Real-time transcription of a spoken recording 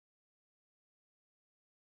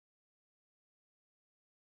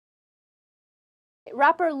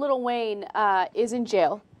rapper Lil Wayne is in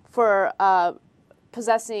jail for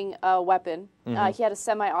possessing a weapon. He had a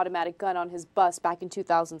semi-automatic gun on his bus back in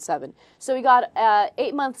 2007. So he got an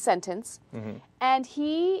 8-month sentence, and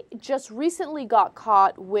he just recently got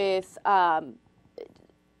caught with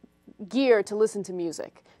gear to listen to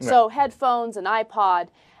music. Right. So headphones, an iPod,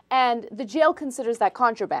 and the jail considers that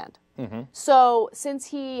contraband. So since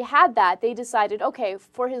he had that, they decided, okay,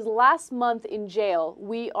 for his last month in jail,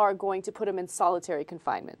 we are going to put him in solitary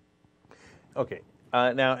confinement. Okay.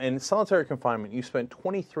 Now, in solitary confinement, you spend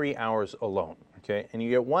 23 hours alone, okay? And you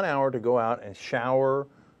get 1 hour to go out and shower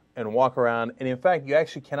and walk around. And in fact, you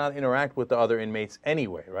actually cannot interact with the other inmates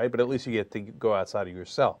anyway, right? But at least you get to go outside of your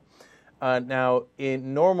cell. Now,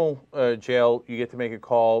 in normal jail, you get to make a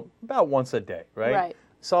call about once a day, right? Right.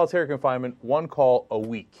 Solitary confinement, 1 call a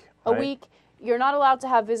week. A week. You're not allowed to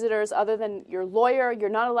have visitors other than your lawyer. You're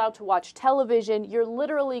not allowed to watch television. You're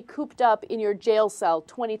literally cooped up in your jail cell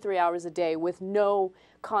 23 hours a day with no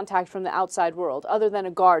contact from the outside world other than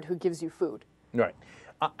a guard who gives you food. Right.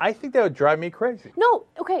 I think that would drive me crazy. No,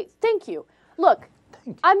 okay, thank you. Look,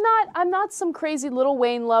 I'm not some crazy Lil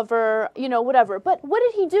Wayne lover, you know, whatever. But what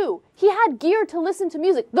did he do? He had gear to listen to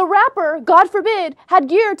music. The rapper, God forbid, had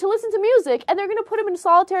gear to listen to music, and they're going to put him in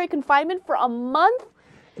solitary confinement for a month?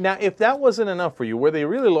 Now, if that wasn't enough for you, where they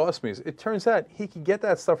really lost me is it turns out he could get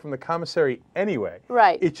that stuff from the commissary anyway.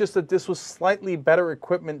 Right. It's just that this was slightly better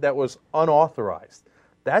equipment that was unauthorized.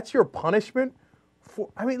 That's your punishment?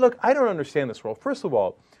 I mean, look, I don't understand this world. First of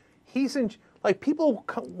all, he's in, like, people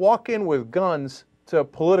walk in with guns to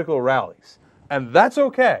political rallies, and that's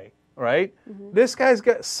okay, right? This guy's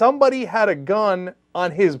got, somebody had a gun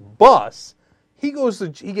on his bus. He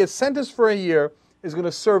gets sentenced for a year, is going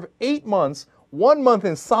to serve 8 months, 1 month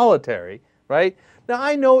in solitary, right? Now,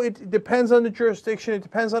 I know it depends on the jurisdiction. It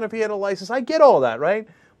depends on if he had a license. I get all that, right?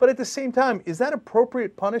 But at the same time, is that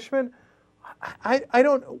appropriate punishment? I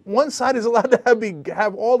don't, one side is allowed to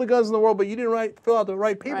have all the guns in the world, but you didn't fill out the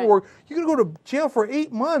right paperwork. Right. You're going to go to jail for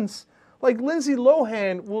 8 months. Like Lindsay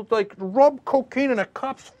Lohan will like rub cocaine in a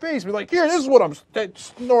cop's face, be like, here, this is what I'm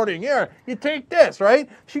snorting. Here, you take this, right?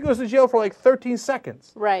 She goes to jail for like 13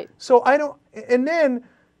 seconds. Right. So I don't, and then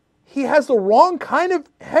he has the wrong kind of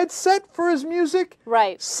headset for his music.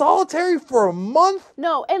 Right. Solitary for a month.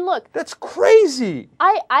 No, and look. That's crazy.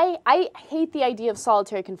 I hate the idea of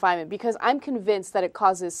solitary confinement because I'm convinced that it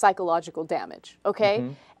causes psychological damage,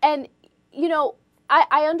 okay? And, you know,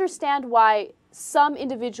 I understand why some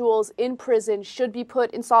individuals in prison should be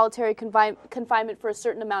put in solitary confinement for a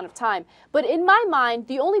certain amount of time. But in my mind,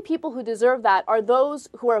 the only people who deserve that are those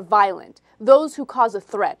who are violent, those who cause a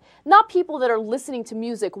threat, not people that are listening to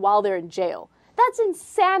music while they're in jail. That's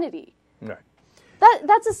insanity. Right.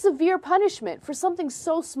 That's a severe punishment for something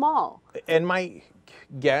so small. And my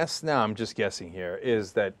guess, now I'm just guessing here,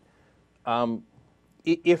 is that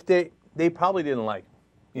if they probably didn't like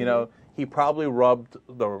him. You know, he probably rubbed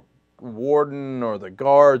the warden or the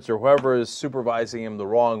guards or whoever is supervising him the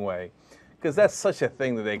wrong way, because that's such a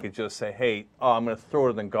thing that they could just say, hey, I'm going to throw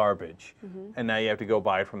it in the garbage, and now you have to go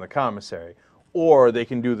buy it from the commissary. Or they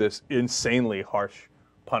can do this insanely harsh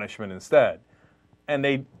punishment instead. And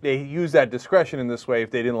they use that discretion in this way if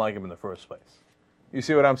they didn't like him in the first place. You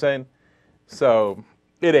see what I'm saying? So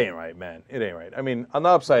it ain't right, man. It ain't right. I mean, on the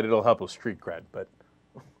upside, it'll help with street cred, but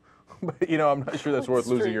you know, I'm not sure that's worth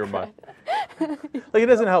losing your mind. Like, it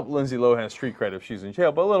doesn't help Lindsay Lohan's street cred if she's in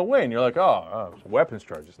jail, but Lil Wayne, you're like, oh, weapons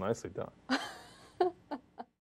charges, nicely done.